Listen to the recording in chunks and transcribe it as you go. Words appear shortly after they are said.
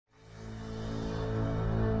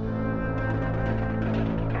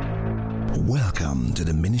Welcome to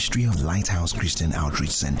the ministry of Lighthouse Christian Outreach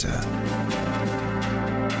Center.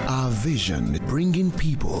 Our vision is bringing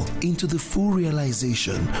people into the full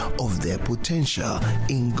realization of their potential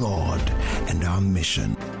in God, and our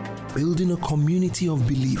mission, building a community of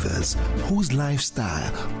believers whose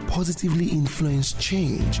lifestyle positively influence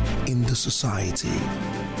change in the society.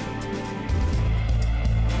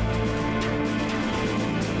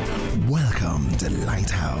 Welcome to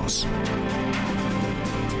Lighthouse.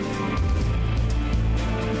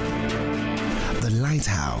 The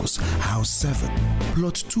Lighthouse, House 7,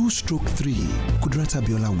 Plot 2/3, Kudrata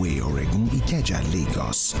Biola Way, Oregun, Ikeja,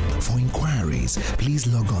 Lagos. For inquiries, please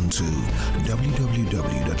log on to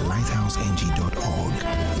www.lighthouseng.org.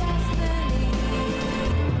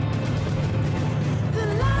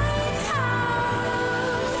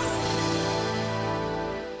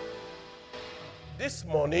 This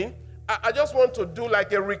morning, I just want to do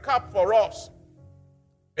like a recap for us.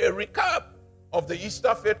 A recap of the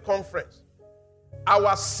Easter Faith Conference.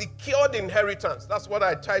 Our secured inheritance. That's what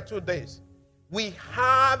I titled this. We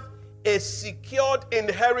have a secured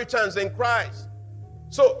inheritance in Christ.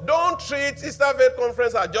 So don't treat Easter Faith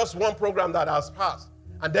Conference as just one program that has passed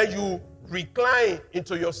and then you recline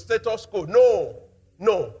into your status quo.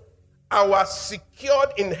 No. Our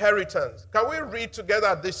secured inheritance. Can we read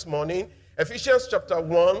together this morning? Ephesians chapter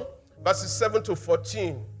 1, verses 7 to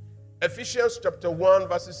 14. Ephesians chapter 1,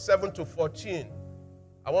 verses 7 to 14.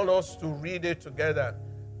 I want us to read it together.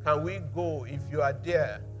 Can we go if you are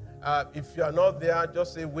there? If you are not there,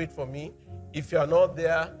 just say, wait for me. If you are not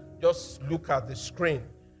there, just look at the screen.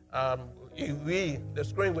 The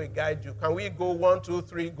screen will guide you. Can we go? 1, 2,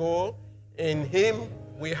 3, go. In him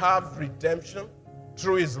we have redemption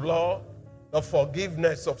through his blood, the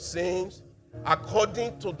forgiveness of sins,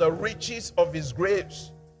 according to the riches of his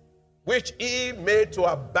grace, which he made to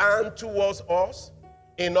abound towards us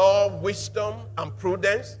in all wisdom and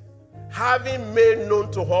prudence, having made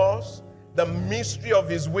known to us the mystery of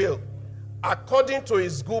his will, according to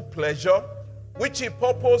his good pleasure, which he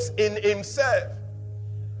purposed in himself,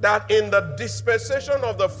 that in the dispensation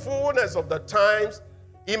of the fullness of the times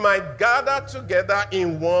he might gather together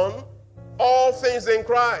in one all things in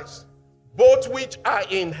Christ, both which are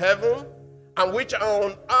in heaven and which are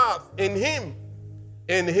on earth in him.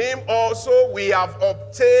 In him also we have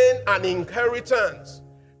obtained an inheritance,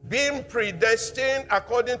 being predestined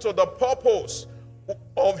according to the purpose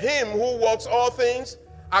of him who works all things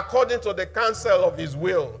according to the counsel of his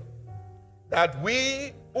will, that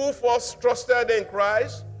we who first trusted in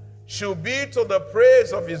Christ should be to the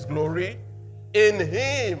praise of his glory. In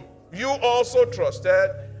him you also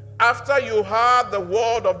trusted, after you heard the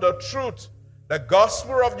word of the truth, the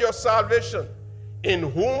gospel of your salvation,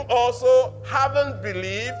 in whom also, having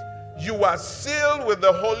believed, you are sealed with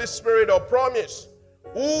the Holy Spirit of promise,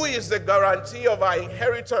 who is the guarantee of our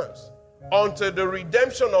inheritance unto the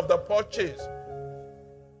redemption of the purchased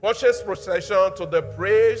possession, to the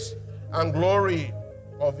praise and glory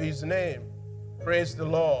of his name. Praise the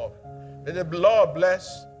Lord. May the Lord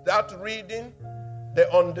bless that reading, the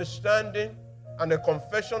understanding, and the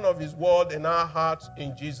confession of his word in our hearts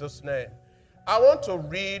in Jesus' name. I want to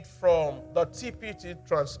read from the TPT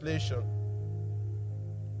translation.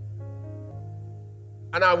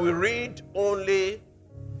 And I will read only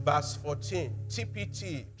verse 14,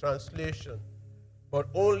 TPT translation, but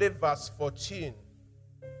only verse 14.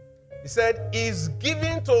 He said, is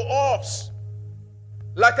given to us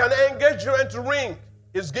like an engagement ring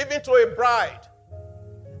is given to a bride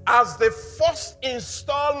as the first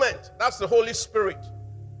installment. That's the Holy Spirit.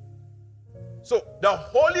 So the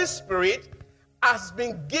Holy Spirit has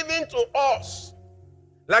been given to us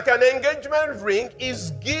like an engagement ring is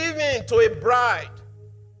given to a bride.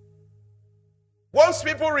 Once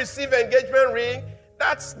people receive engagement ring,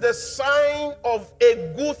 that's the sign of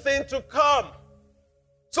a good thing to come.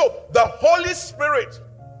 So the Holy Spirit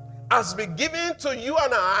has been given to you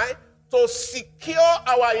and I to secure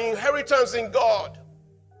our inheritance in God.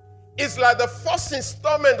 It's like the first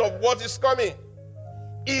installment of what is coming.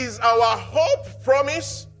 Is our hope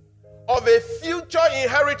promise of a future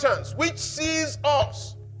inheritance which sees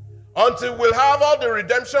us until we'll have all the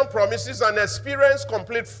redemption promises and experience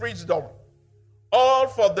complete freedom, all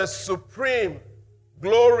for the supreme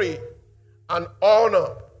glory and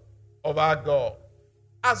honor of our God.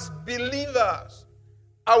 As believers,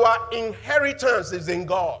 our inheritance is in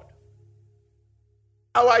God.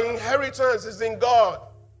 Our inheritance is in God.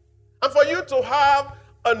 And for you to have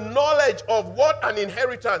a knowledge of what an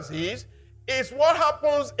inheritance is what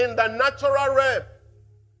happens in the natural realm.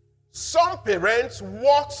 Some parents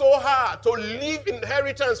work so hard to leave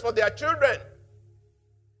inheritance for their children.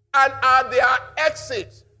 And at their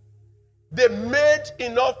exit, They made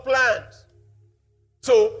enough plans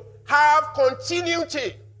to have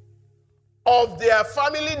continuity of their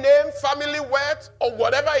family name, family wealth, or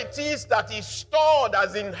whatever it is that is stored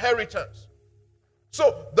as inheritance.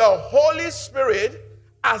 So the Holy Spirit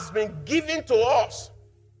has been given to us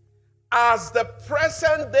as the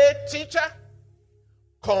present day teacher,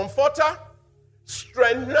 comforter,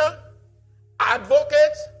 strengthener,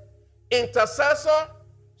 advocate, intercessor,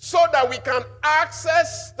 so that we can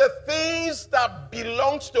access the things that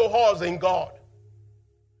belongs to us in God.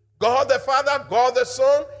 God the Father, God the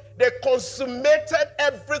Son, they consummated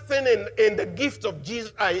everything in the gift of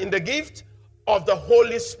Jesus, in the gift of the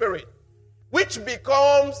Holy Spirit, which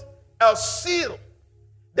becomes a seal,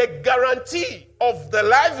 the guarantee of the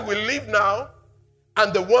life we live now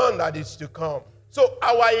and the one that is to come. So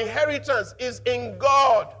our inheritance is in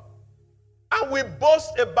God, and we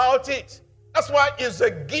boast about it. That's why it's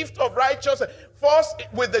a gift of righteousness. First,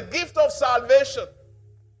 with the gift of salvation,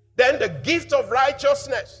 then the gift of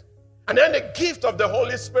righteousness, and then the gift of the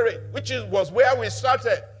Holy Spirit, which was where we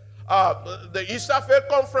started the Easter Faith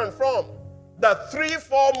Conference from. The three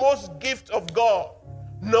foremost gifts of God.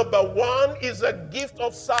 Number one is a gift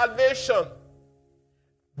of salvation.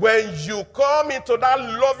 When you come into that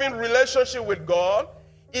loving relationship with God,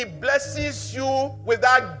 He blesses you with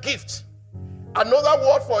that gift. Another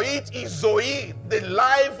word for it is Zoe, the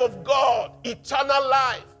life of God, eternal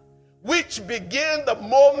life, which began the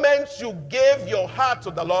moment you gave your heart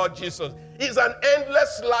to the Lord Jesus. It's an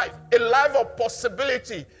endless life, a life of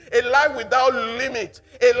possibility, a life without limit,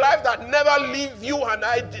 a life that never leaves you and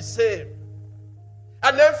I the same.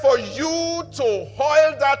 And then for you to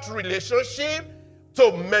hold that relationship,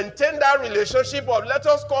 to maintain that relationship, or let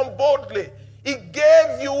us come boldly, He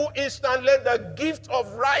gave you instantly the gift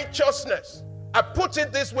of righteousness. I put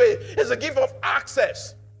it this way, it's a gift of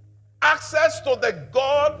access. Access to the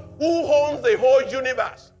God who owns the whole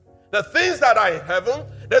universe. The things that are in heaven,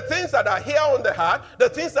 the things that are here on the heart, the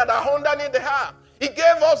things that are underneath the heart. He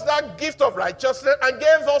gave us that gift of righteousness and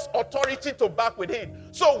gave us authority to back with it.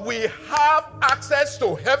 So we have access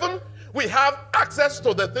to heaven. We have access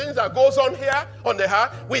to the things that goes on here on the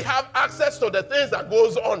heart. We have access to the things that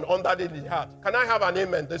goes on underneath the heart. Can I have an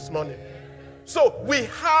amen this morning? So we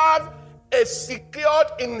have a secured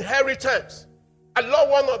inheritance. I love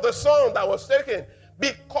one of the songs that was taken.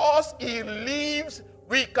 Because He lives,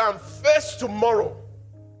 we can face tomorrow.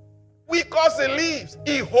 Because He lives,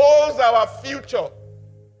 He holds our future.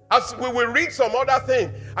 As we will read some other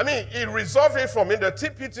thing. I mean, He resolved it from in the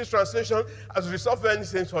TPT translation as resolved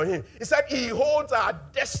anything for Him. He said He holds our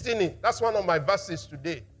destiny. That's one of my verses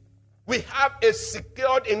today. We have a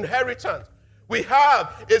secured inheritance. We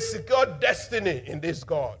have a secured destiny in this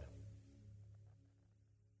God.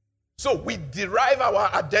 So we derive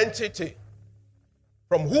our identity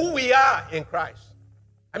from who we are in Christ.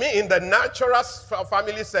 I mean, in the natural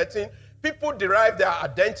family setting, people derive their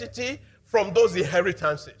identity from those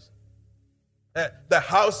inheritances. The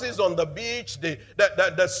houses on the beach,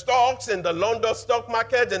 the stocks in the London stock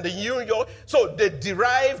market and the New York. So they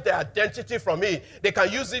derive their identity from it. They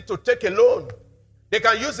can use it to take a loan. They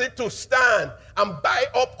can use it to stand and buy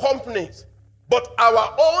up companies. But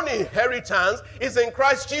our own inheritance is in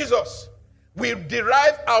Christ Jesus. We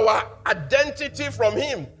derive our identity from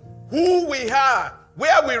Him, who we are.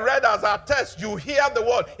 Where we read as our text, you hear the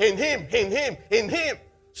word, in Him, in Him, in Him.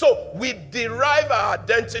 So we derive our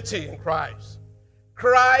identity in Christ.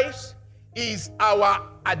 Christ is our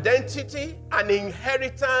identity and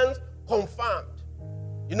inheritance confirmed.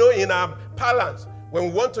 You know, in our parlance, when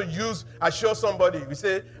we want to assure somebody, we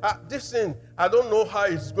say, this thing, I don't know how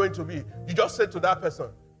it's going to be. You just say to that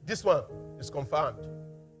person, this one is confirmed.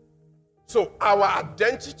 So our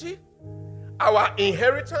identity, our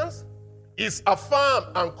inheritance is affirmed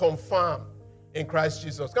and confirmed in Christ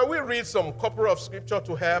Jesus. Can we read some couple of scripture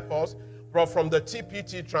to help us from the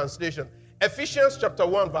TPT translation? Ephesians chapter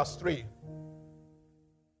 1 verse 3. It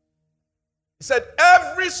said,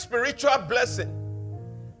 every spiritual blessing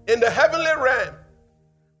in the heavenly realm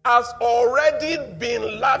has already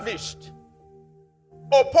been lavished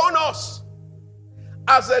upon us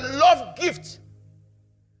as a love gift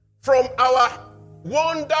from our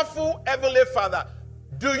wonderful Heavenly Father.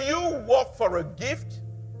 Do you work for a gift?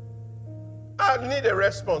 I need a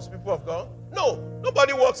response, people of God. No,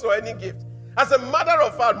 nobody works for any gift. As a matter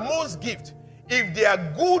of fact, most gifts, if they are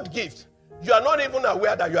good gifts, you are not even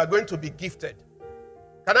aware that you are going to be gifted.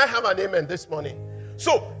 Can I have an amen this morning?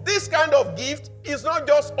 So this kind of gift is not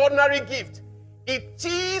just ordinary gift. It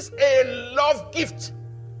is a love gift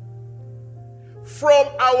from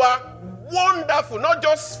our wonderful, not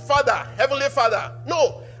just Father, Heavenly Father.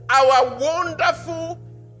 No, our wonderful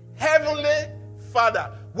Heavenly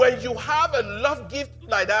Father. When you have a love gift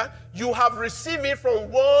like that, you have received it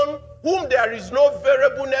from one whom there is no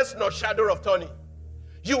variableness nor shadow of turning.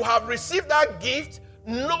 You have received that gift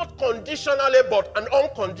not conditionally, but an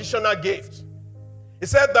unconditional gift. He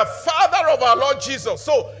said, the Father of our Lord Jesus.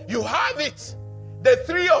 So you have it. The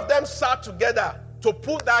three of them sat together to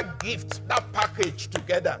put that gift, that package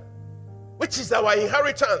together, which is our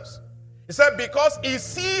inheritance. He said, because he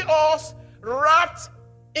sees us wrapped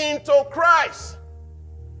into Christ.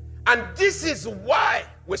 And this is why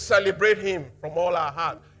we celebrate him from all our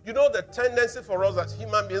heart. You know the tendency for us as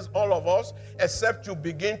human beings, all of us, except you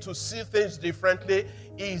begin to see things differently,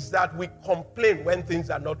 is that we complain when things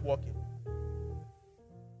are not working.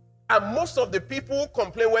 And most of the people who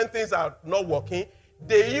complain when things are not working,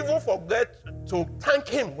 they even forget to thank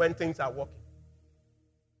him when things are working.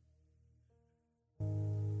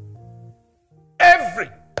 Every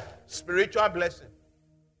spiritual blessing,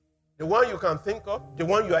 the one you can think of, the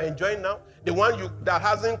one you are enjoying now, the one that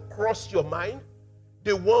hasn't crossed your mind,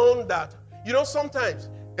 the one that, sometimes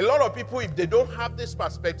a lot of people, if they don't have this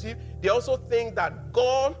perspective, they also think that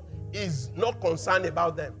God is not concerned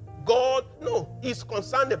about them. God, no, he's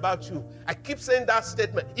concerned about you. I keep saying that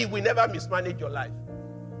statement. He will never mismanage your life.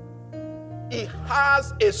 He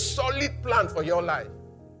has a solid plan for your life.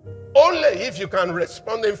 Only if you can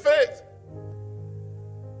respond in faith.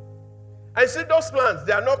 I see those plans,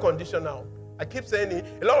 they are not conditional. I keep saying it.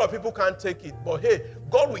 A lot of people can't take it. But hey,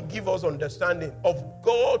 God will give us understanding of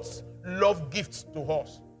God's love gifts to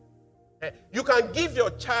us. You can give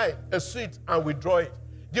your child a sweet and withdraw it.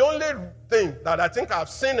 The only thing that I think I've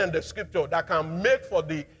seen in the scripture that can make for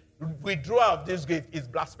the withdrawal of this gift is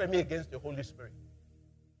blasphemy against the Holy Spirit.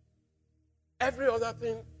 Every other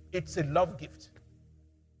thing, it's a love gift.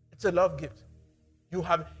 It's a love gift. You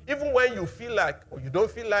have, even when you feel like or you don't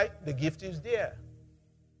feel like, the gift is there.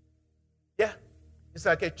 Yeah. It's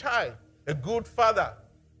like a child, a good father,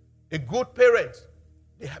 a good parent.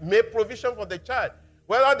 They have made provision for the child.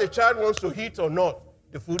 Whether the child wants to eat or not,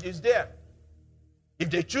 the food is there. If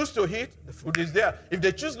they choose to eat, the food is there. If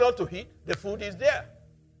they choose not to eat, the food is there.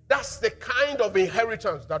 That's the kind of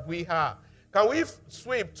inheritance that we have. Can we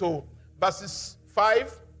sweep to verses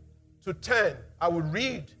 5 to 10? I will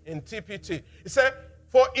read in TPT. It said,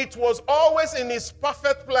 for it was always in his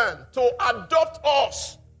perfect plan to adopt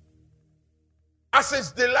us as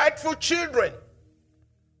his delightful children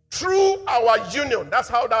through our union. That's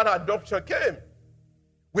how that adoption came.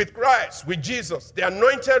 With Christ, with Jesus, the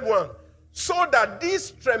anointed one. So that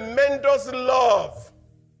this tremendous love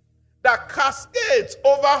that cascades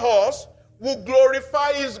over us will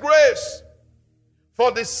glorify his grace. For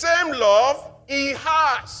the same love he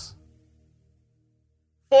has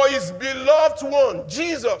for his beloved one,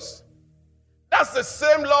 Jesus. That's the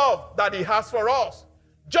same love that he has for us.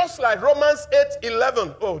 Just like Romans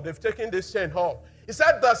 8:11. Oh, they've taken this chain off. He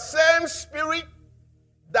said the same spirit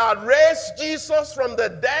that raised Jesus from the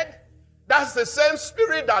dead, that's the same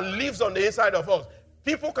spirit that lives on the inside of us.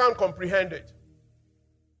 People can't comprehend it.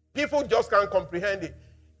 People just can't comprehend it.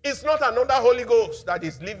 It's not another Holy Ghost that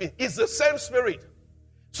is living. It's the same spirit.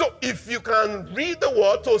 So if you can read the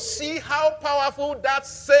word to see how powerful that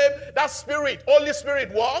spirit, Holy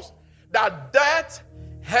Spirit was, that death,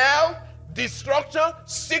 hell, destruction,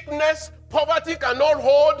 sickness, poverty cannot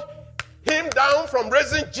hold him down from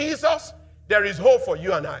raising Jesus, there is hope for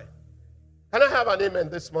you and I. Can I have an amen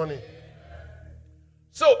this morning?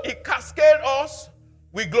 So it cascades us.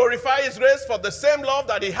 We glorify his grace for the same love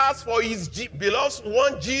that he has for his beloved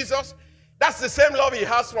one, Jesus. That's the same love he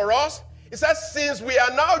has for us. It says, since we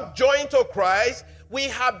are now joined to Christ, we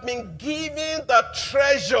have been given the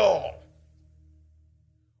treasure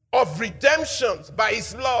of redemption by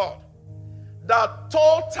his blood. The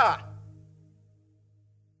total.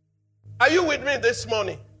 Are you with me this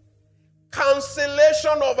morning?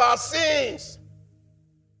 Cancellation of our sins.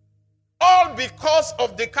 All because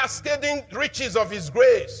of the cascading riches of his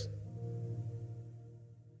grace.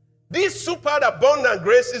 This superabundant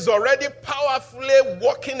grace is already powerfully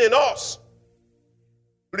working in us,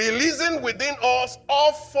 releasing within us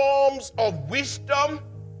all forms of wisdom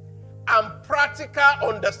and practical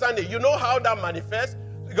understanding. You know how that manifests?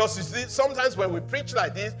 Because you see, sometimes when we preach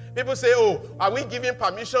like this, people say, oh, are we giving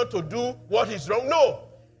permission to do what is wrong? No.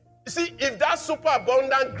 You see, if that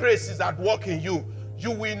superabundant grace is at work in you, you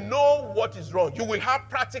will know what is wrong. You will have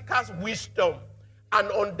practical wisdom and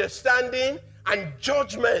understanding and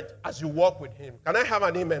judgment as you walk with him. Can I have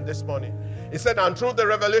an amen this morning? He said, and through the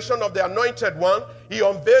revelation of the anointed one, he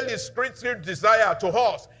unveiled his secret desire to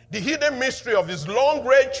us, the hidden mystery of his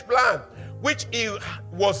long-range plan, which he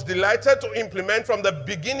was delighted to implement from the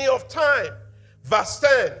beginning of time. Verse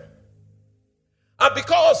 10, And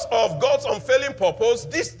because of God's unfailing purpose,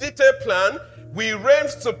 this detailed plan will reign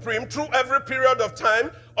supreme through every period of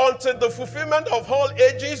time until the fulfillment of all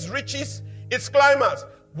ages reaches its climax,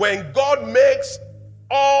 when God makes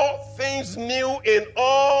all things new in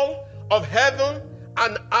all of heaven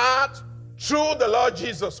and earth through the Lord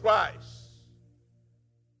Jesus Christ.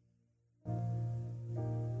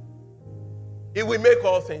 He will make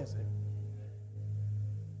all things new.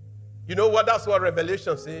 You know what? That's what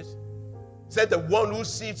Revelation says. It said the one who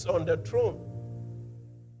sits on the throne.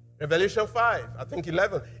 Revelation 5, I think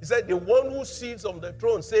 11. He said the one who sits on the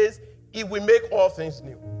throne says he will make all things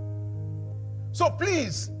new. So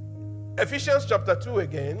please, Ephesians chapter 2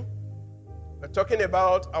 again. We're talking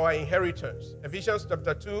about our inheritance. Ephesians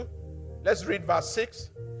chapter 2, let's read verse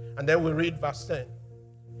 6, and then we'll read verse 10. He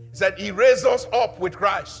said, he raised us up with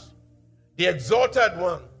Christ, the exalted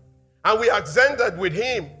one, and we ascended with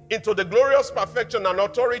him into the glorious perfection and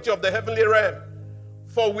authority of the heavenly realm.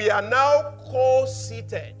 For we are now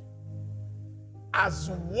co-seated as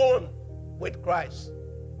one with Christ.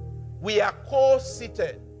 We are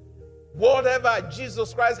co-seated. Whatever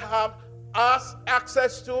Jesus Christ has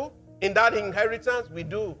access to in that inheritance, we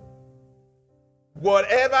do.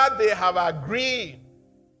 Whatever they have agreed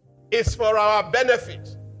is for our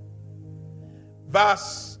benefit.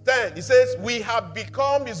 Verse 10, it says, we have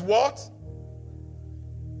become his what?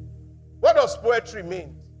 What does poetry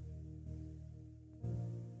mean?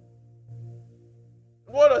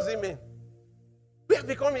 What does it mean? We have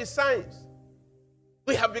become his signs.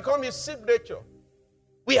 We have become his signature.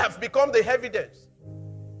 We have become the evidence.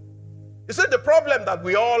 You see, the problem that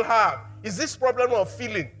we all have is this problem of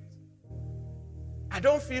feeling. I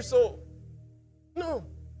don't feel so. No.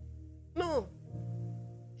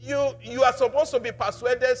 You are supposed to be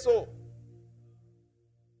persuaded so.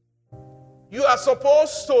 You are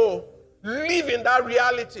supposed to live in that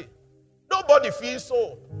reality. Nobody feels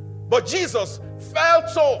so. But Jesus felt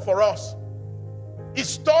so for us.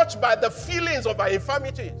 He's touched by the feelings of our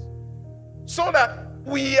infirmities, so that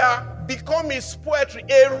we are becoming his poetry,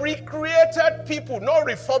 a recreated people, not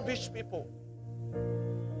refurbished people,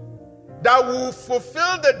 that will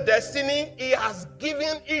fulfill the destiny he has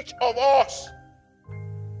given each of us.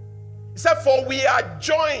 He said, for we are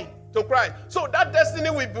joined to Christ. So that destiny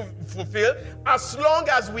will be fulfilled as long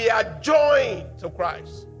as we are joined to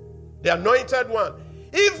Christ, the anointed one.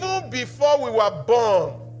 Even before we were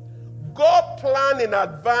born, God planned in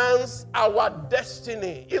advance our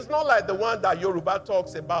destiny. It's not like the one that Yoruba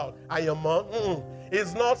talks about, Ayamo.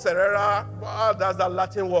 It's not Serera. That's the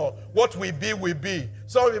Latin word. What we be, we be.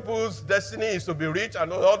 Some people's destiny is to be rich,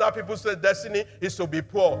 and other people's destiny is to be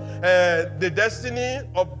poor. The destiny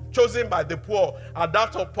chosen by the poor are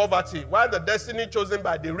that of poverty, while the destiny chosen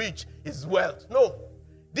by the rich is wealth. No.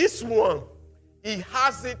 This one, he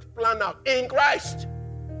has it planned out in Christ.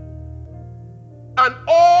 And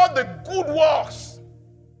all the good works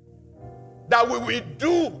that we will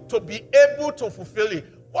do to be able to fulfill it.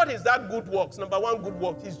 What is that good works? Number one good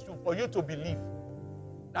work is for you to believe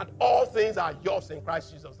that all things are yours in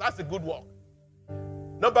Christ Jesus. That's a good work.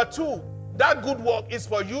 Number two, that good work is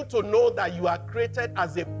for you to know that you are created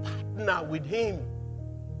as a partner with him.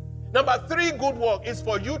 Number three, good work is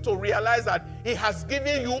for you to realize that he has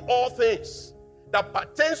given you all things that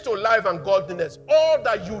pertains to life and godliness. All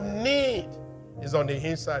that you need is on the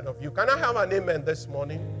inside of you. Can I have an amen this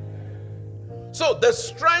morning? So the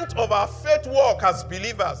strength of our faith walk as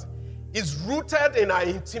believers is rooted in our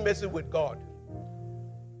intimacy with God.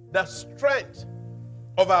 The strength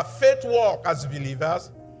of our faith walk as believers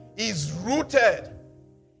is rooted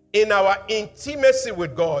in our intimacy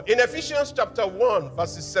with God. In Ephesians chapter 1,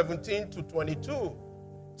 verses 17 to 22,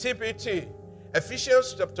 TPT,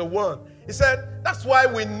 Ephesians chapter 1, he said, that's why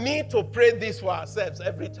we need to pray this for ourselves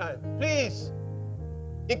every time. Please,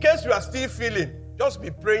 in case you are still feeling, just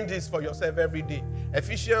be praying this for yourself every day.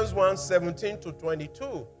 Ephesians 1, 17 to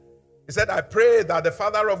 22. He said, I pray that the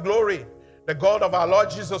Father of glory, the God of our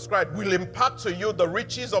Lord Jesus Christ, will impart to you the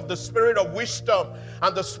riches of the spirit of wisdom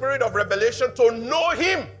and the spirit of revelation to know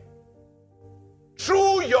him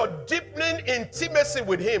through your deepening intimacy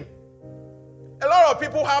with him. A lot of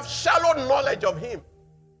people have shallow knowledge of him.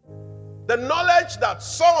 The knowledge that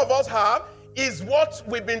some of us have is what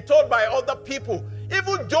we've been told by other people.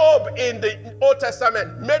 Even Job in the Old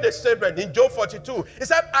Testament made a statement in Job 42. He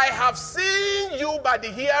said, I have seen you by the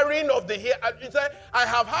hearing of the ear. He said, I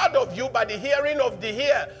have heard of you by the hearing of the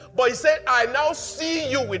ear. But he said, I now see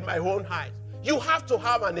you with my own eyes. You have to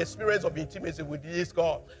have an experience of intimacy with this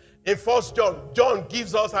God. In 1 John, John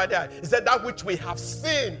gives us idea. He said, that which we have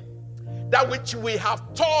seen, that which we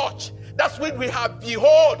have touched, that's what we have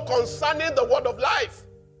behold concerning the word of life.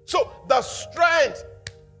 So the strength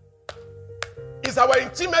is our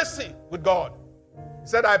intimacy with God. He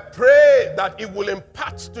said, I pray that it will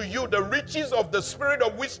impart to you the riches of the spirit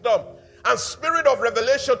of wisdom and spirit of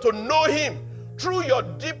revelation to know him through your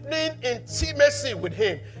deepening intimacy with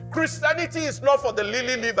him. Christianity is not for the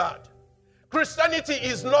lily-livered. Christianity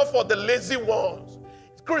is not for the lazy ones.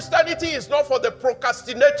 Christianity is not for the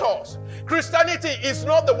procrastinators. Christianity is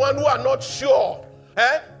not the one who are not sure.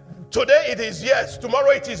 Today it is yes,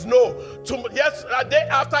 tomorrow it is no. Yes, a day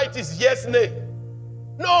after it is yes, nay.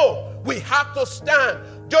 No, we have to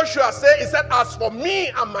stand. Joshua said, he said, as for me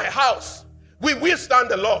and my house, we will stand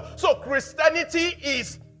the Lord. So Christianity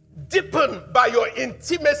is deepened by your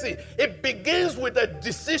intimacy. It begins with a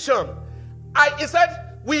decision. He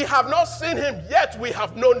said, we have not seen him, yet we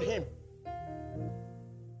have known him.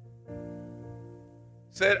 He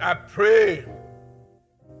said, I pray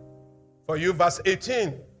for you. Verse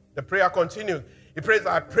 18, the prayer continues. He prays,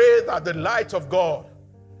 I pray that the light of God,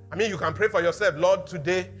 you can pray for yourself. Lord,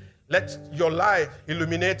 today, let your light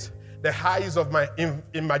illuminate the eyes of my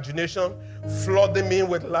imagination, flooding me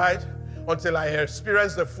with light until I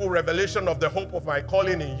experience the full revelation of the hope of my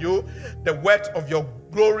calling in you, the wealth of your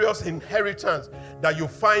glorious inheritance that you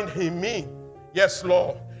find in me. Yes,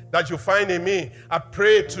 Lord, that you find in me. I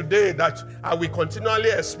pray today that I will continually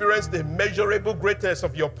experience the immeasurable greatness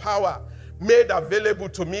of your power made available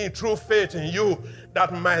to me through faith in you,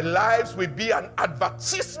 that my lives will be an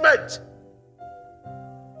advertisement.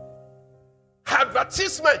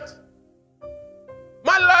 Advertisement.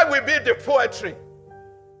 My life will be the poetry.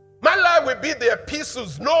 My life will be the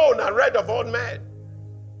epistles known and read of all men.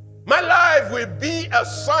 My life will be a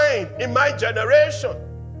sign in my generation.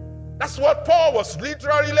 That's what Paul was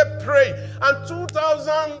literally praying. And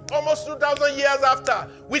almost 2,000 years after,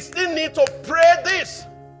 we still need to pray this.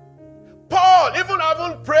 Paul, even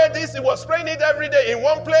having prayed this, he was praying it every day in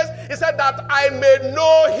one place. He said that I may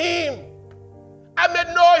know him. I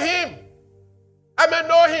may know him. I may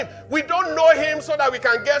know him. We don't know him so that we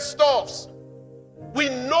can get stuffs. We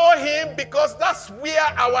know him because that's where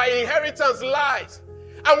our inheritance lies.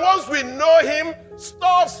 And once we know him,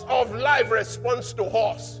 stuffs of life responds to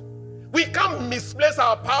us. We can't misplace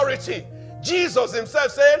our priority. Jesus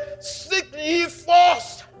himself said, seek ye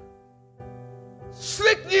first.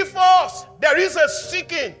 Seek ye first. There is a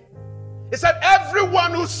seeking. He said,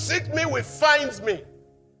 everyone who seeks me will find me.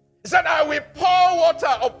 He said, I will pour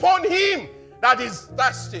water upon him that is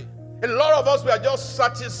thirsty. A lot of us, we are just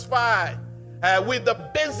satisfied with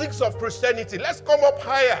the basics of Christianity. Let's come up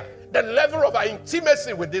higher, the level of our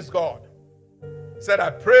intimacy with this God. He said,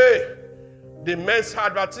 I pray the immense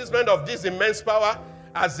advertisement of this immense power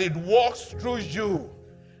as it walks through you.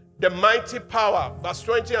 The mighty power, verse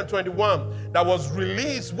 20 and 21, that was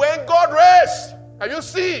released when God raised. Can you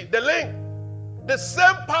see the link? The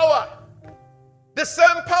same power. The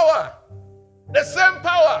same power. The same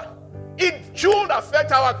power. It should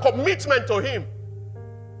affect our commitment to him.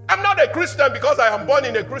 I'm not a Christian because I am born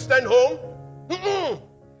in a Christian home.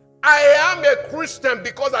 I am a Christian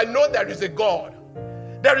because I know there is a God.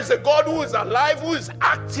 There is a God who is alive, who is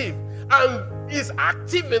active, and is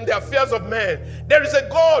active in the affairs of men. There is a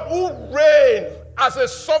God who reigns as a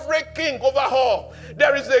sovereign king over all.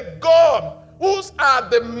 There is a God whose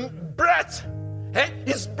the breath,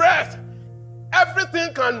 his breath,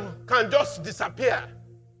 everything can just disappear.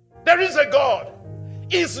 There is a God.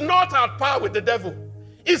 He's not at par with the devil.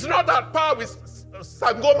 He's not at par with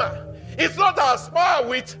Sangoma. He's not at par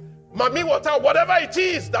with Mami Water, whatever it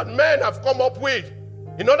is that men have come up with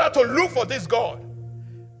in order to look for this God.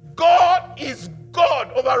 God is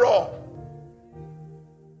God over all.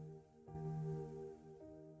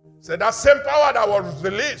 So that same power that was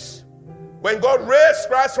released when God raised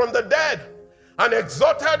Christ from the dead and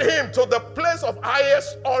exalted him to the place of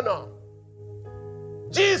highest honor.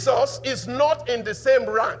 Jesus is not in the same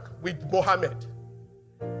rank with Mohammed.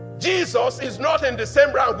 Jesus is not in the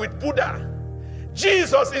same rank with Buddha.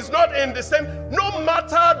 Jesus is not in the same, no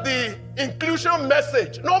matter the inclusion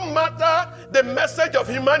message, no matter the message of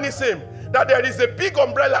humanism, that there is a big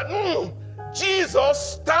umbrella.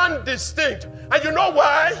 Jesus stands distinct. And you know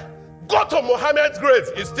why? Go to Muhammad's grave,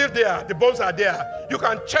 it's still there. The bones are there. You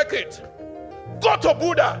can check it. Go to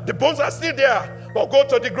Buddha, the bones are still there. But go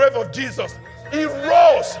to the grave of Jesus. He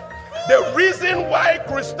rose. The reason why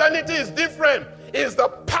Christianity is different is the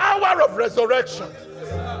power of resurrection.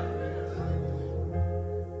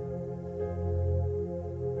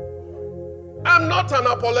 I'm not an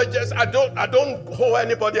apologist. I don't owe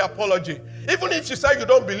anybody apology. Even if you say you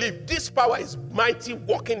don't believe, this power is mighty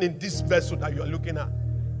working in this vessel that you are looking at.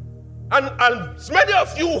 And many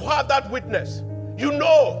of you who have that witness, you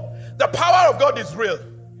know the power of God is real.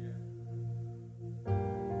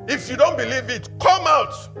 If you don't believe it, come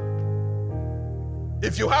out.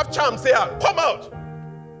 If you have charm, say, come out.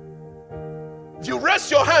 If you raise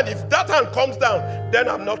your hand, if that hand comes down, then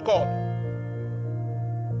I'm not called.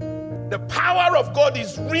 The power of God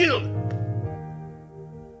is real.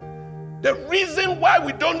 The reason why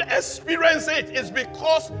we don't experience it is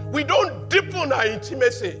because we don't deepen our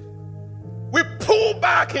intimacy. We pull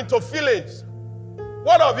back into feelings.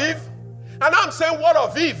 What of if? And I'm saying, what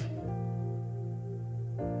of if?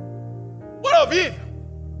 What of if?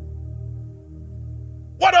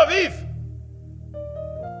 What of if?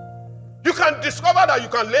 You can discover that you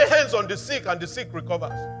can lay hands on the sick and the sick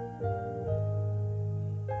recovers.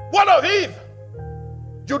 What of if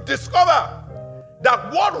you discover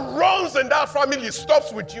that what runs in that family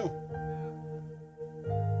stops with you?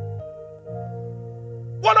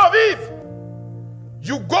 What of if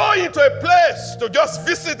you go into a place to just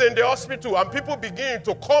visit in the hospital and people begin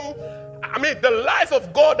to come, the life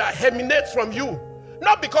of God that emanates from you,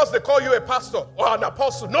 not because they call you a pastor or an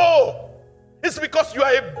apostle, no, it's because you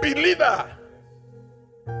are a believer.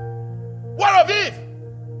 What of if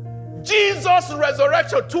Jesus'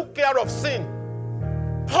 resurrection took care of sin,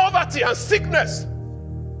 poverty, and sickness?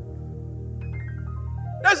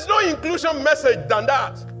 There's no inclusion message than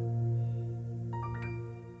that.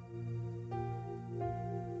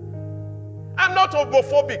 I'm not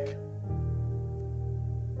homophobic.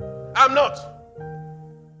 I'm not.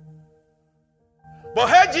 But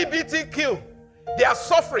LGBTQ, they are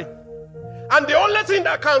suffering. And the only thing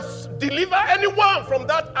that can deliver anyone from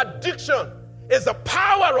that addiction is the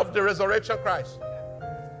power of the resurrection Christ.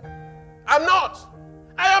 I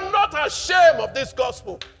am not ashamed of this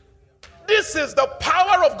gospel. This is the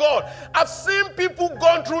power of God. I've seen people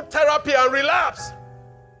gone through therapy and relapse.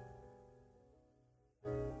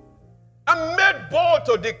 I'm made bold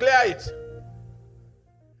to declare it.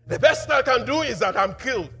 The best I can do is that I'm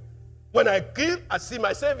killed. When I kill, I see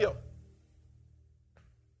my Savior.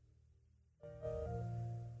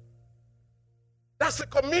 That's the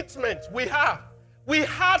commitment we have. We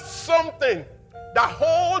have something that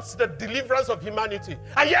holds the deliverance of humanity,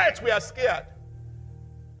 and yet we are scared.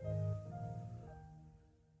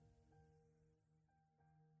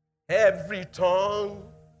 Every tongue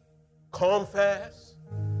confess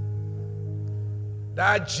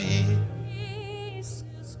that Jesus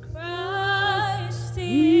Christ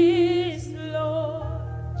is Lord.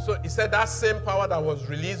 So he said that same power that was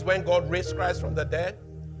released when God raised Christ from the dead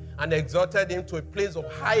and exalted him to a place of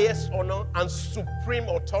highest honor and supreme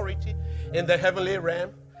authority in the heavenly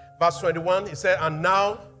realm. Verse 21, he said, and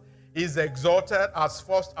now is exalted as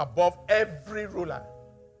first above every ruler,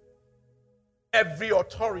 every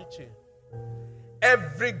authority,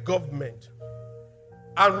 every government,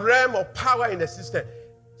 and realm of power in existence.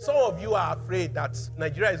 Some of you are afraid that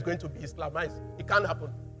Nigeria is going to be Islamized. It can't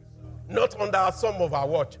happen. Not under some of our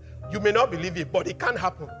watch. You may not believe it, but it can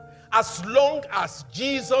happen. As long as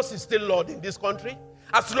Jesus is still Lord in this country,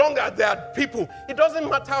 as long as there are people, it doesn't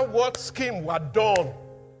matter what scheme were done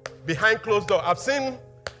behind closed doors. I've seen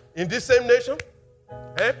in this same nation,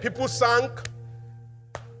 people sank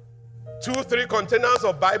 2-3 containers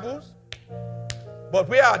of Bibles. But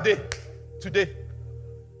where are they today?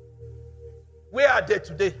 Where are they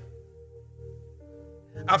today?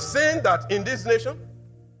 I've seen that in this nation,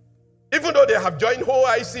 even though they have joined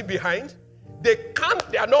OIC behind, they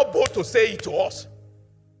are not bold to say it to us.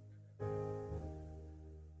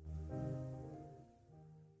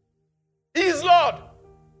 He is Lord.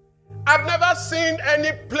 I've never seen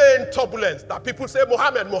any plane turbulence that people say,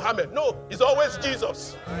 Muhammad, Muhammad. No, it's always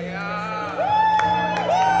Jesus.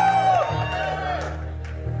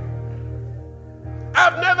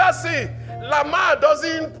 I've never seen Lamar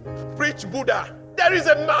doesn't preach Buddha. There is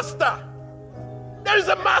a master. There is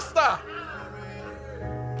a master.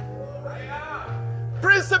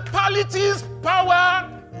 Principalities, power,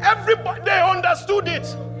 everybody, they understood it.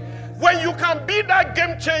 When you can be that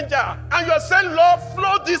game changer and you're saying, Lord,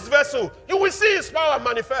 flow this vessel, you will see his power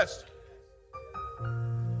manifest.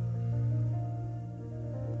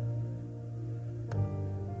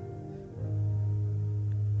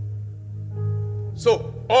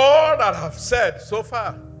 So, all that I've said so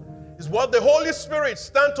far is what the Holy Spirit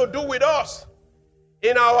stands to do with us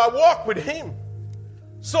in our walk with him.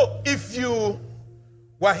 So, if you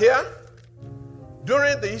were here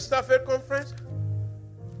during the Easter Faith Conference,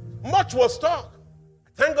 much was talked.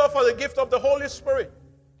 Thank God for the gift of the Holy Spirit.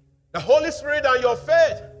 The Holy Spirit and your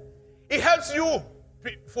faith, it helps you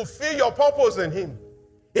fulfill your purpose in him.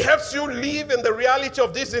 It helps you live in the reality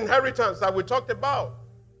of this inheritance that we talked about.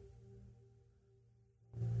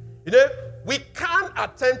 You know, we can't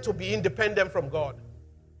attempt to be independent from God.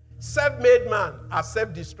 Self-made man are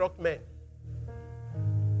self-destruct men.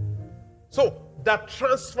 So the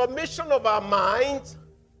transformation of our minds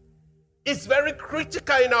is very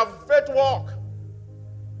critical in our faith walk.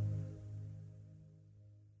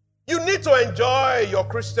 You need to enjoy your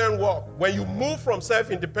Christian walk when you move from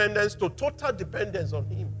self-independence to total dependence on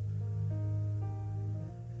Him.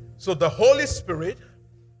 So the Holy Spirit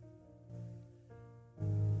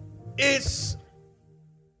is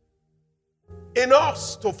in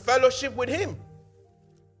us to fellowship with Him.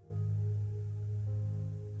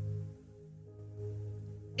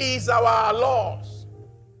 He is our laws,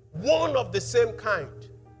 one of the same kind.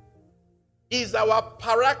 He is our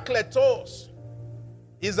Parakletos.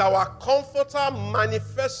 He is our comforter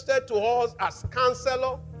manifested to us as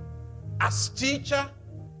counselor, as teacher,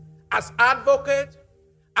 as advocate,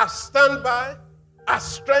 as standby, as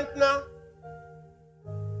strengthener.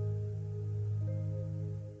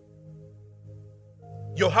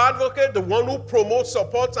 Your advocate, the one who promotes,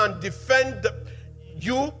 supports, and defends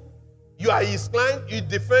you. You are His client. He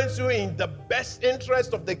defends you in the best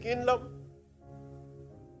interest of the kingdom.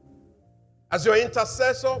 As your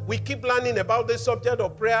intercessor, we keep learning about this subject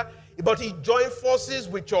of prayer, but He joins forces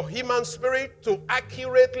with your human spirit to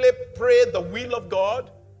accurately pray the will of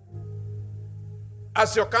God.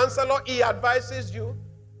 As your counselor, He advises you.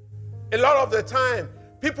 A lot of the time,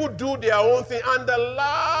 people do their own thing, and the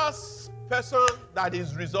last person that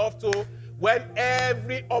is resolved to, when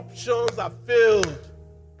every options are failed,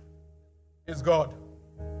 is God.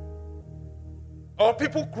 Or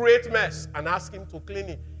people create mess and ask Him to clean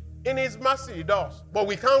it. In His mercy, He does. But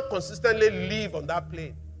we can't consistently live on that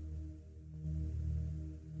plane.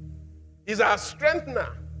 He's our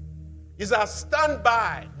strengthener. He's our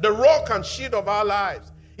standby, the rock and shield of our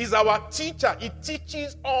lives. He's our teacher. He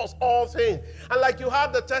teaches us all things. And like you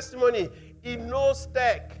had the testimony, He knows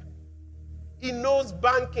tech. He knows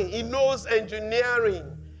banking. He knows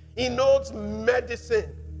engineering. He knows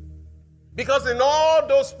medicine. Because in all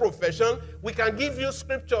those professions, we can give you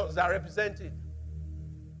scriptures that represent it.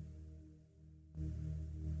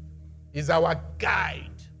 Is our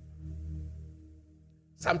guide.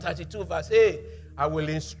 Psalm 32 verse 8, I will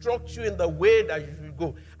instruct you in the way that you should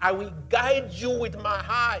go. I will guide you with my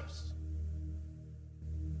eyes.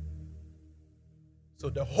 So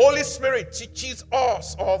the Holy Spirit teaches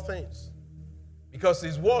us all things. Because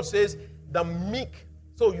His word says, the meek,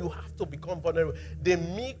 so you have to become vulnerable. The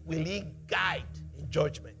meek will He guide in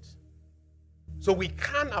judgment. So we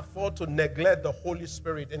can't afford to neglect the Holy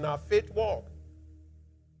Spirit in our faith walk.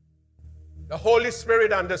 The Holy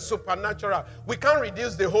Spirit and the supernatural. We can't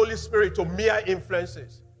reduce the Holy Spirit to mere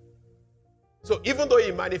influences. So even though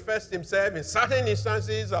He manifests Himself in certain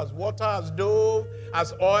instances as water, as dove,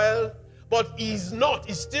 as oil, but He's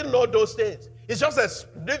still not those things. It's just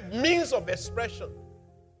a means of expression.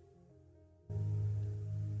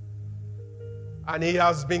 And He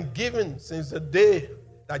has been given since the day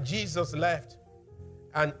that Jesus left.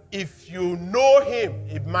 And if you know Him,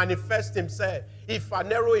 He manifests Himself. He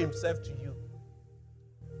narrows Himself to you.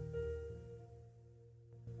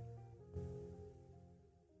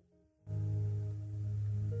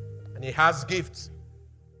 And He has gifts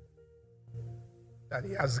that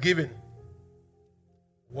He has given.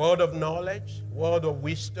 Word of knowledge, word of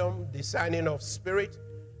wisdom, discerning of spirit,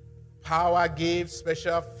 power gifts,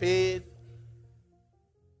 special faith.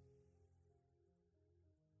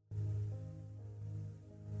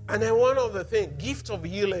 And then one other thing, gift of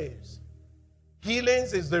healings.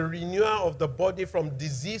 Healings is the renewal of the body from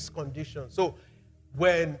disease conditions. So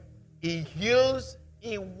when He heals,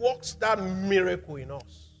 He works that miracle in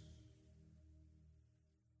us.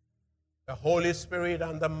 The Holy Spirit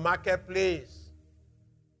and the marketplace.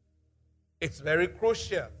 It's very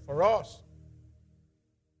crucial for us.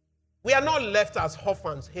 We are not left as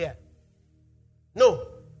orphans here. No.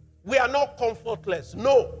 We are not comfortless.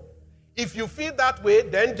 No. If you feel that way,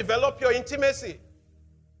 then develop your intimacy.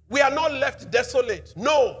 We are not left desolate.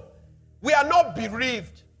 No. We are not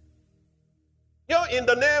bereaved. You know, in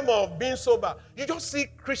the name of being sober, you just see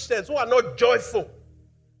Christians who are not joyful.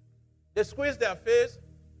 They squeeze their face.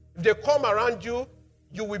 If they come around you,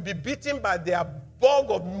 you will be beaten by their bug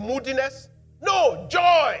of moodiness. No,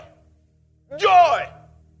 joy. Joy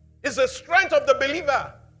is the strength of the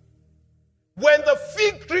believer. When the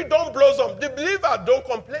fig tree don't blossom, the believer don't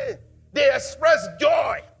complain. They express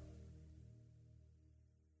joy.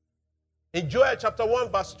 In Joel chapter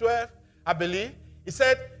 1 verse 12, I believe, he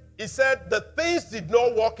said the things did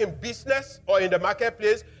not work in business or in the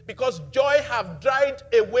marketplace because joy have dried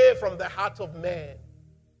away from the heart of man.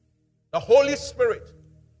 The Holy Spirit,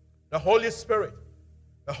 the Holy Spirit,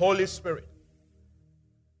 the Holy Spirit,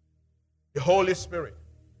 the Holy Spirit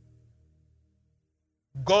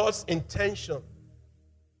God's intention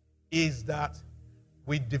is that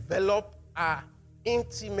we develop our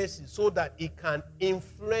intimacy so that it can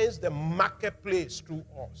influence the marketplace through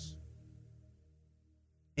us.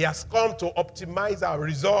 He has come to optimize our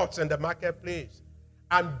results in the marketplace.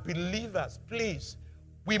 And believers, please,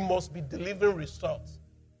 we must be delivering results.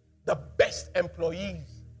 The best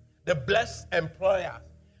employees, the best employers,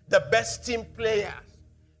 the best team players,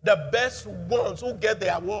 the best ones who get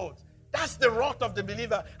the awards. That's the rot of the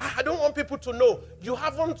believer. I don't want people to know. You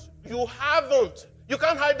haven't. You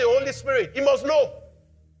can't hide the Holy Spirit. He must know.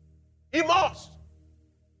 He must.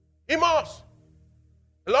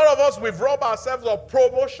 A lot of us, we've robbed ourselves of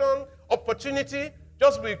promotion, opportunity,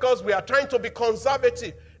 just because we are trying to be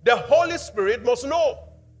conservative. The Holy Spirit must know.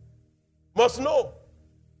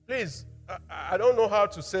 Please, I don't know how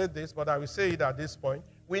to say this, but I will say it at this point.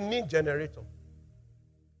 We need generator.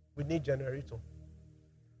 The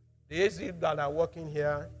AC that are working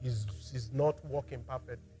here is not working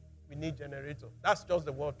perfectly. We need generator. That's just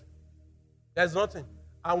the word. There's nothing.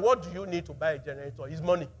 And what do you need to buy a generator? It's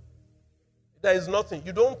money. There is nothing.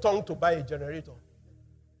 You don't turn to buy a generator.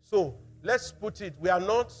 So let's put it. We are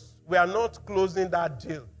not closing that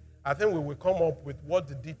deal. I think we will come up with what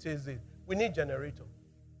the details is. We need generator.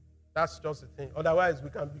 That's just the thing. Otherwise, we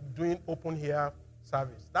can be doing open here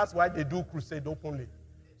service. That's why they do crusade openly,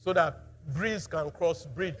 so that breeze can cross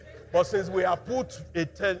breed. But since we have put a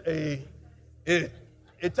tent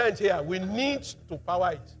here, we need to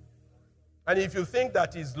power it. And if you think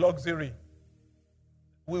that is luxury,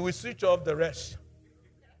 we will switch off the rest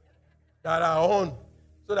that are on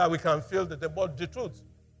so that we can feel the. But the truth,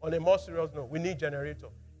 on a more serious note, we need generator.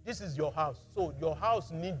 This is your house. So your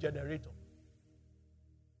house needs generator.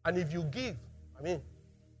 And if you give,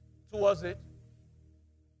 towards it,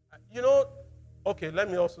 okay, let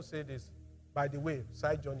me also say this. By the way,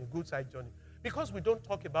 good side journey. Because we don't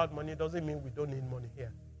talk about money doesn't mean we don't need money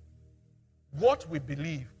here. What we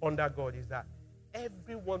believe under God is that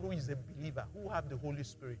everyone who is a believer, who have the Holy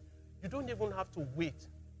Spirit, you don't even have to wait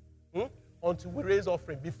until we raise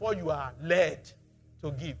offering before you are led to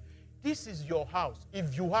give. This is your house.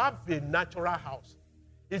 If you have a natural house,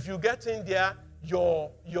 if you get in there, your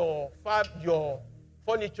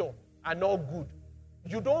furniture are not good.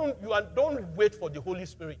 Don't wait for the Holy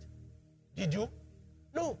Spirit. Did you?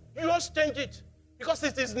 No, you just change it because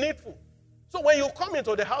it is needful. So when you come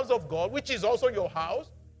into the house of God, which is also your house,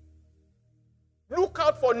 look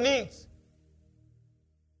out for needs.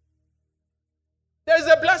 There is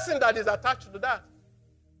a blessing that is attached to that.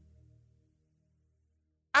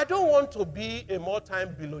 I don't want to be a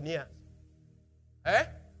more-time billionaire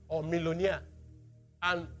or millionaire.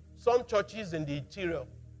 And some churches in the interior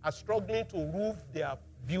are struggling to roof their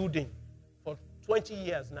building for 20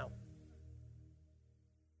 years now.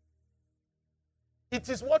 It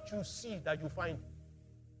is what you see that you find.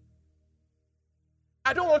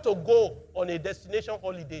 I don't want to go on a destination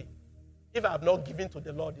holiday if I have not given to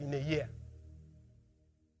the Lord in a year.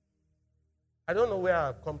 I don't know where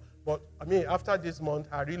I've come, but after this month,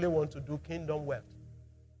 I really want to do kingdom wealth.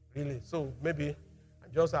 Really. So maybe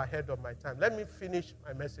I'm just ahead of my time. Let me finish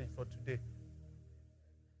my message for today.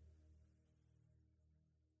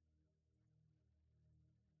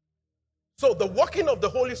 So the working of the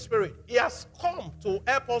Holy Spirit, He has come to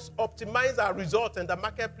help us optimize our results in the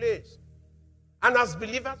marketplace. And as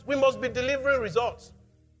believers, we must be delivering results.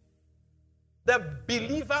 The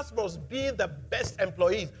believers must be the best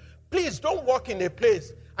employees. Please don't work in a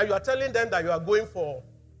place and you are telling them that you are going for,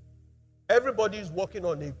 everybody is working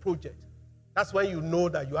on a project. That's when you know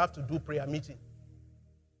that you have to do prayer meeting.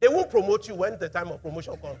 They won't promote you when the time of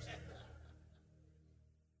promotion comes.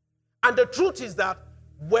 And the truth is that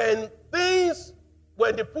when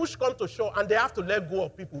the push comes to shove and they have to let go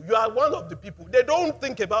of people, you are one of the people. They don't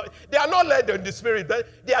think about it. They are not led in the spirit.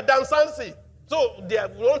 They are downsizing. So they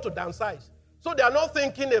want to downsize. So they are not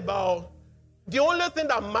thinking about the only thing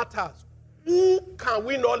that matters. Who can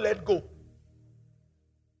we not let go?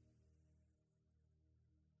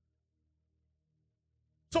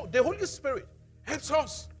 So the Holy Spirit helps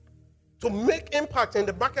us to make impact in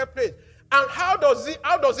the marketplace. And how does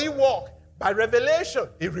he work? By revelation.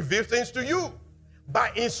 He reveals things to you.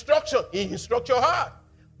 By instruction. He instructs your heart.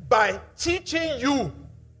 By teaching you.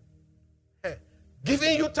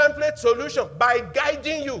 Giving you template solution. By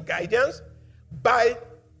guiding you. Guidance. By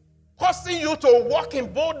causing you to walk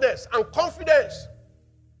in boldness and confidence.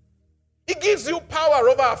 He gives you power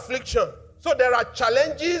over affliction. So there are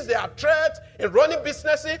challenges, there are threats in running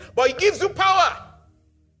businesses, but He gives you power.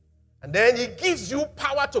 And then He gives you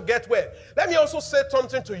power to get well. Let me also say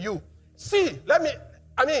something to you. See,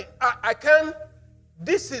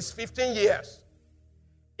 this is 15 years.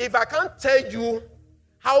 If I can't tell you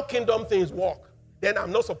how kingdom things work, then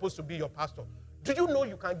I'm not supposed to be your pastor. Do you know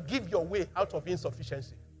you can give your way out of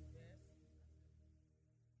insufficiency?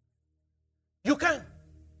 You can.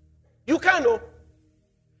 You can know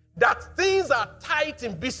that things are tight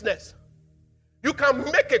in business. You can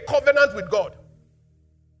make a covenant with God.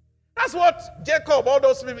 That's what Jacob, all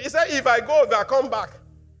those people, he said, if I go, if I come back.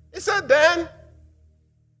 He said, then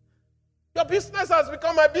your business has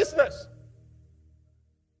become my business.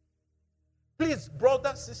 Please,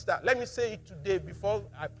 brother, sister, let me say it today before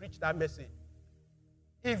I preach that message.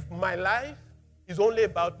 If my life is only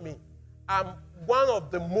about me, I'm one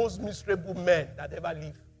of the most miserable men that ever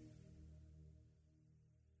lived.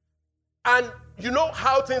 And you know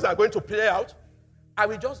how things are going to play out? I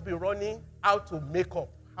will just be running how to make up,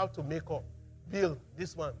 bill,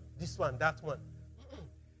 this one, that one.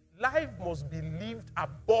 Life must be lived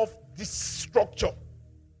above this structure.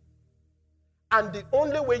 And the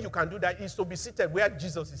only way you can do that is to be seated where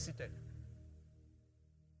Jesus is seated.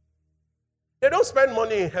 They don't spend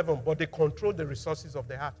money in heaven, but they control the resources of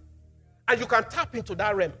the heart. And you can tap into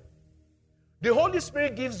that realm. The Holy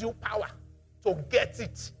Spirit gives you power to get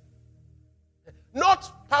it.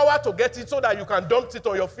 Not power to get it so that you can dump it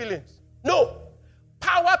on your feelings. No.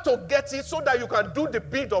 Power to get it so that you can do the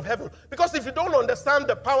bid of heaven. Because if you don't understand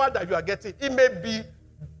the power that you are getting, it may be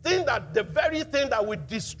the very thing that will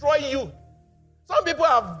destroy you. Some people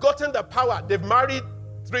have gotten the power. They've married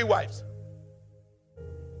 3 wives.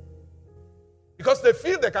 Because they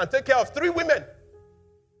feel they can take care of 3 women.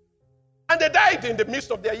 And they died in the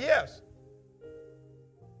midst of their years.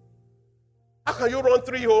 How can you run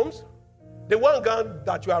 3 homes? The one gun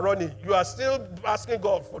that you are running, you are still asking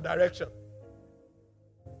God for direction.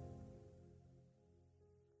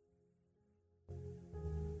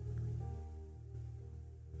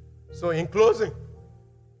 So in closing,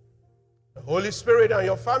 the Holy Spirit and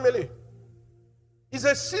your family is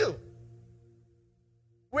a seal.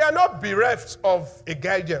 We are not bereft of a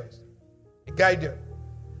guidance. A guardian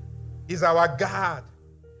is our guard.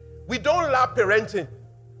 We don't lack parenting.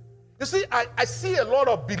 You see, I see a lot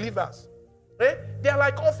of believers. They are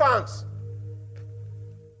like orphans.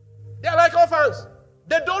 They are like orphans.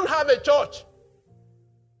 They don't have a church.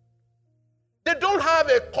 They don't have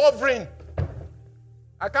a covering.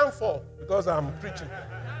 I can't fall because I'm preaching.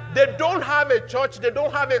 They don't have a church. They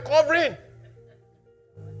don't have a covering.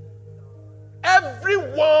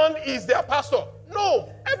 Everyone is their pastor.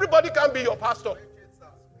 No, everybody can be your pastor.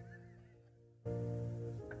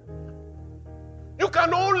 You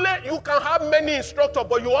can have many instructors,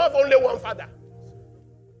 but you have only one father.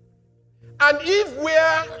 And if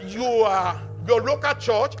where you are, your local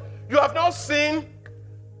church, you have not seen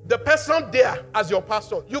the person there as your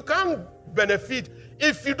pastor, you can't benefit.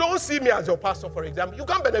 If you don't see me as your pastor, for example, you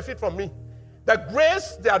can't benefit from me. The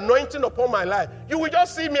grace, the anointing upon my life, you will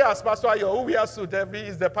just see me as Pastor Ayo, who wears suit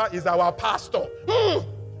is our pastor.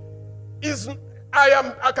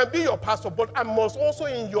 I can be your pastor, but I must also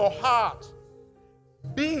in your heart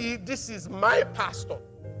be, this is my pastor.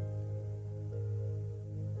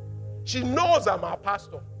 She knows I'm her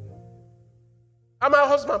pastor. I'm her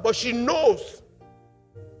husband, but she knows.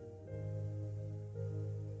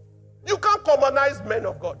 You can't commonize men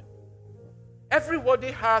of God. Everybody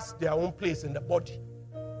has their own place in the body.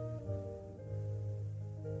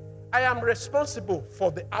 I am responsible for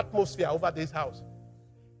the atmosphere over this house.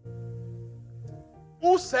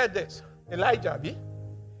 Who said this? Elijah, Abi?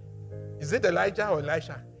 Is it Elijah or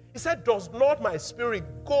Elisha? He said, does not my spirit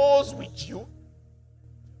goes with you?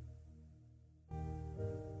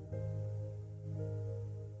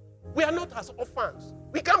 We are not as orphans.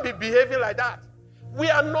 We can't be behaving like that. We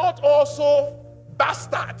are not also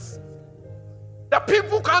bastards. The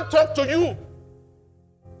people can't talk to you.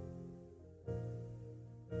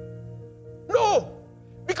 No.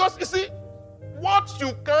 Because you see, what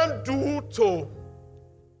you can't do to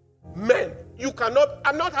men, you cannot.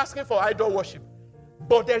 I'm not asking for idol worship.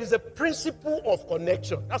 But there is a principle of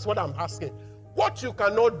connection. That's what I'm asking. What you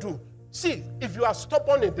cannot do. See, if you are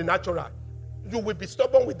stubborn in the natural, you will be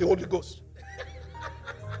stubborn with the Holy Ghost.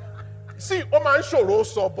 See, Oman Shoro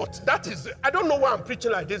saw, but that is, I don't know why I'm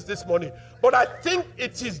preaching like this morning, but I think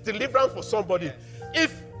it is deliverance for somebody.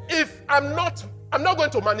 If I'm not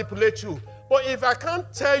going to manipulate you, but if I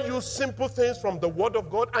can't tell you simple things from the Word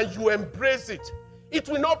of God and you embrace it, it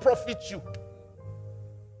will not profit you.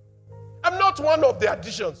 I'm not one of the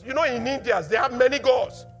additions. You know, in India, they have many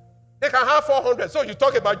gods. They can have 400. So you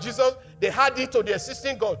talk about Jesus, they had it to the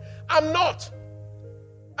existing God. I'm not.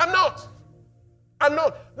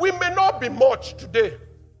 We may not be much today,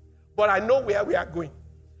 but I know where we are going.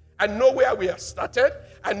 I know where we have started.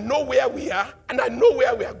 I know where we are, and I know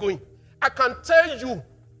where we are going. I can tell you,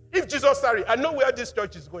 if Jesus tarry, I know where this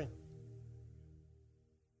church is going.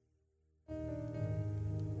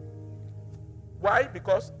 Why?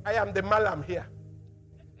 Because I am the malam here.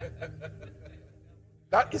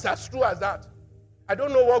 That is as true as that. I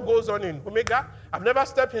don't know what goes on in Omega. I've never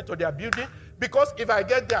stepped into their building, because if I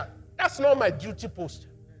get there, that's not my duty post.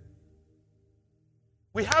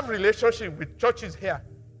 We have relationship with churches here.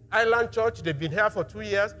 Island Church, they've been here for 2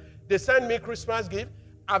 years. They send me Christmas gift.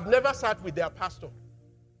 I've never sat with their pastor.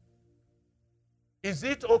 Is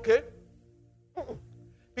it okay?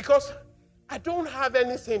 Because I don't have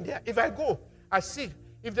anything there. If I go, I sit.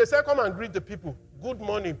 If they say come and greet the people, good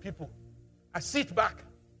morning, people, I sit back.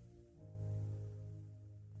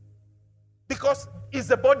 Because it's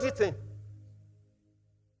a body thing.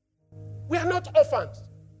 We are not orphans.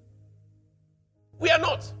 We are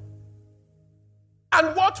not.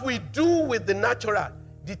 And what we do with the natural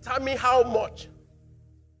determine how much.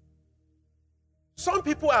 Some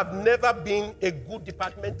people have never been a good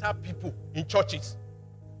departmental people in churches.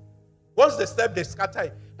 Once they step, they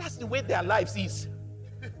scatter. That's the way their lives is.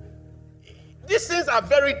 These things are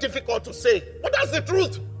very difficult to say, but that's the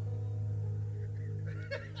truth.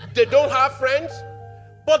 They don't have friends,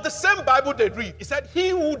 but the same Bible they read, it said, he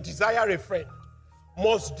who desire a friend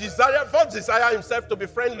must first desire himself to be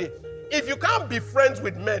friendly. If you can't be friends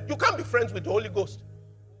with men, you can't be friends with the Holy Ghost.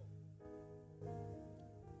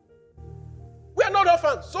 We are not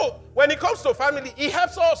orphans. So when it comes to family, he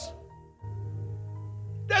helps us.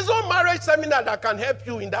 There's no marriage seminar that can help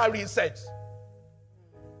you in that real sense.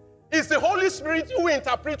 It's the Holy Spirit who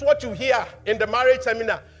interprets what you hear in the marriage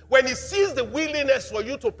seminar. When he sees the willingness for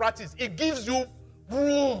you to practice, it gives you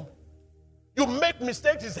room. You make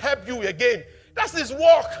mistakes, it helps you again. That's his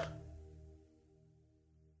work.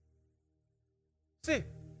 See,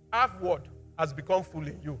 half word has become full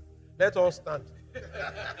in you. Let us stand.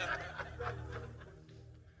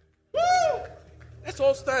 Woo! Let's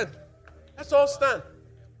all stand. Let's all stand.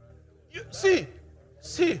 See.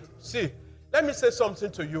 Let me say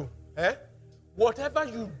something to you. Whatever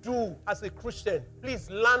you do as a Christian, please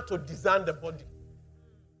learn to discern the body.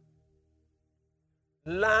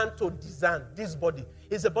 Learn to discern this body.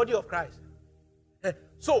 It's the body of Christ.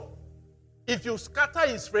 So, if you scatter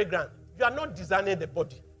his fragrance, you are not discerning the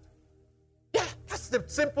body. Yeah, that's the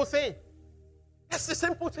simple thing. That's the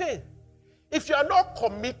simple thing. If you are not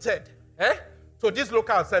committed to this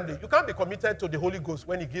local assembly, you can't be committed to the Holy Ghost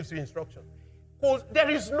when he gives you instruction. Because there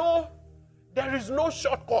is no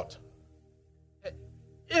shortcut.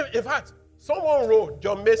 In fact, someone wrote,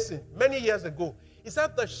 John Mason, many years ago, he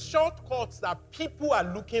said the shortcuts that people are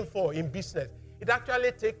looking for in business, it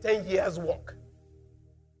actually takes 10 years' work.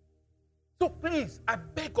 So please, I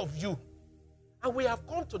beg of you, and we have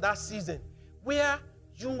come to that season where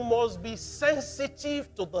you must be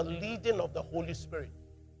sensitive to the leading of the Holy Spirit.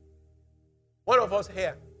 One of us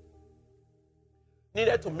here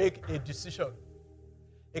needed to make a decision,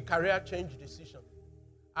 a career change decision.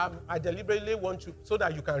 I deliberately want you, so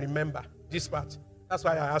that you can remember this part. That's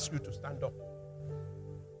why I asked you to stand up.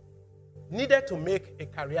 Needed to make a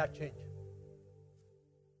career change.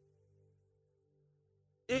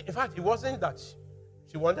 In fact, it wasn't that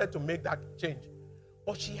she wanted to make that change,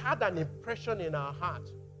 but she had an impression in her heart.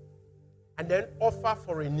 And then offer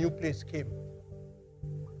for a new place came.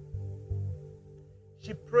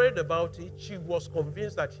 She prayed about it. She was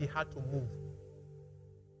convinced that she had to move.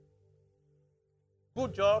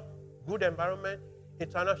 Good job, good environment,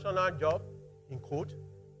 international job, in quote.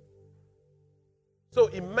 So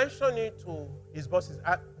he mentioned it to his bosses.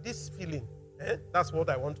 This feeling, that's what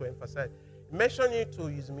I want to emphasize. He mentioned it to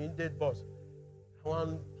his immediate boss.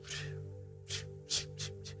 You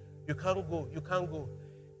can't go.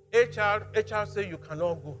 HR say you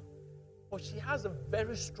cannot go. But she has a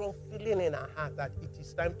very strong feeling in her heart that it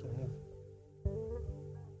is time to move.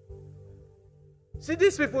 See,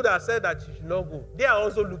 these people that said that she should not go, they are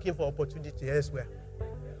also looking for opportunity elsewhere.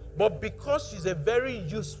 But because she's a very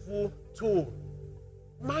useful tool,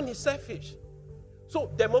 man is selfish.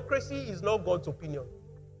 So democracy is not God's opinion.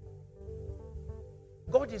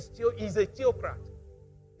 God is a theocrat.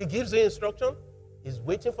 He gives the instruction. He's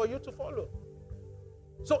waiting for you to follow.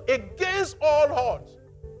 So against all odds,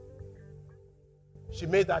 she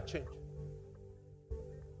made that change.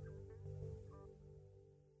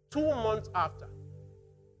 2 months after,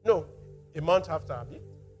 no, a month after,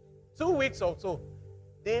 2 weeks or so,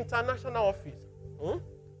 the international office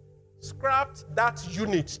scrapped that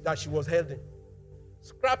unit that she was holding.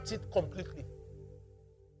 Scrapped it completely.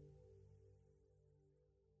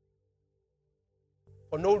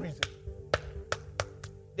 For no reason.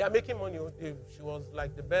 They are making money. She was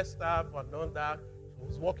like the best staff and all that. She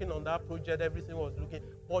was working on that project. Everything was looking.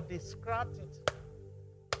 But they scrapped it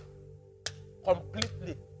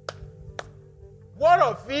completely. What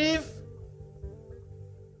of if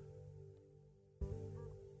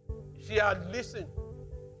she had listened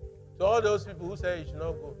to all those people who said it should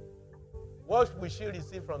not go? What will she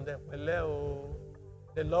receive from them? Well,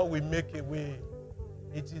 the Lord will make a way.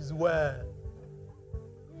 It is well.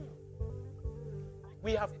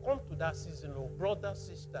 We have come to that season, brother,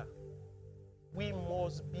 sister. We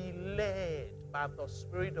must be led by the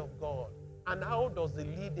Spirit of God. And how does the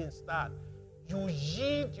leading start? You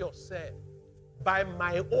yield yourself. By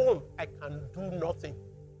my own, I can do nothing.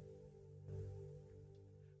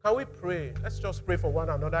 Can we pray? Let's just pray for one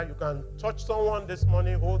another. You can touch someone this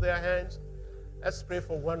morning, hold their hands. Let's pray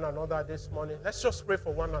for one another this morning. Let's just pray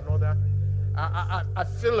for one another. I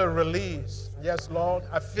feel a release. Yes, Lord.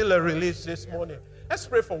 I feel a release this morning. Let's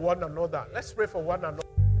pray for one another. Let's pray for one another.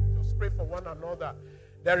 Let's just pray for one another.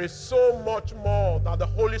 There is so much more that the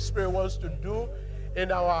Holy Spirit wants to do in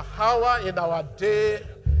our hour, in our day.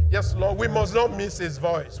 Yes, Lord, we must not miss His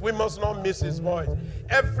voice. We must not miss His voice.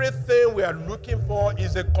 Everything we are looking for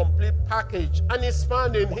is a complete package, and it's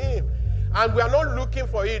found in Him. And we are not looking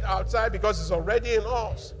for it outside because it's already in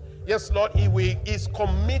us. Yes, Lord, He is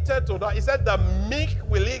committed to that. He said, the meek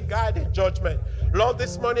will He guide in judgment. Lord,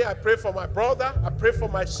 this morning I pray for my brother, I pray for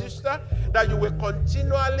my sister, that you will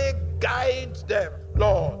continually guide them,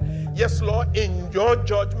 Lord. Yes, Lord, in your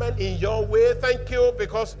judgment, in your way. Thank you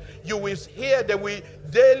because you will hear, they will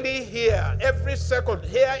daily hear, every second,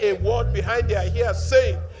 hear a word behind their ear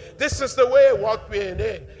saying, this is the way, walk we in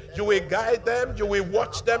it. You will guide them, you will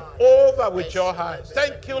watch them over with your eyes.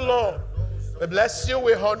 Thank you, Lord. We bless you,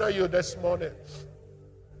 we honor you this morning.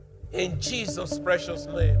 In Jesus' precious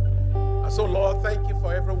name. And so, Lord, thank you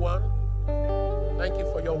for everyone. Thank you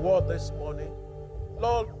for your word this morning.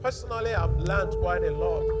 Lord, personally, I've learned quite a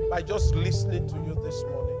lot by just listening to you this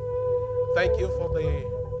morning. Thank you for the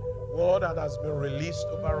word that has been released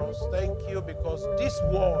over us. Thank you because this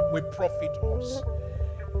word will profit us.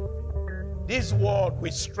 This word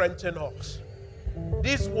will strengthen us.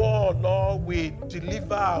 This word, Lord, will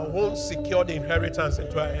deliver our own secured inheritance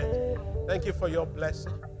into our hands. Thank you for your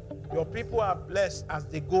blessing. Your people are blessed as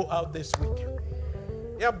they go out this week.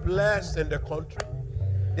 They are blessed in the country.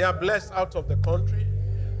 They are blessed out of the country.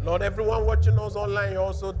 Lord, everyone watching us online,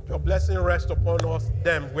 also your blessing rest upon us,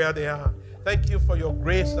 them where they are. Thank you for your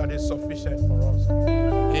grace that is sufficient for us.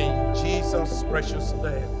 In Jesus' precious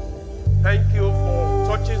name. Thank you for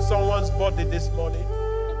touching someone's body this morning.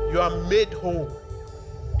 You are made whole.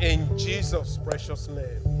 In Jesus' precious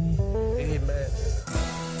name. Amen.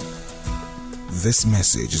 This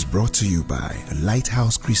message is brought to you by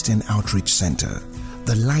Lighthouse Christian Outreach Center.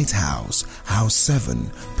 The Lighthouse, House 7,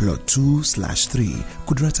 Plot 2/3,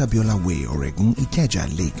 Kudrata Biola Way, Oregun, Ikeja,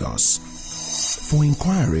 Lagos. For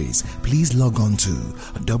inquiries, please log on to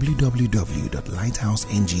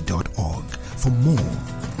www.lighthouseng.org. For more,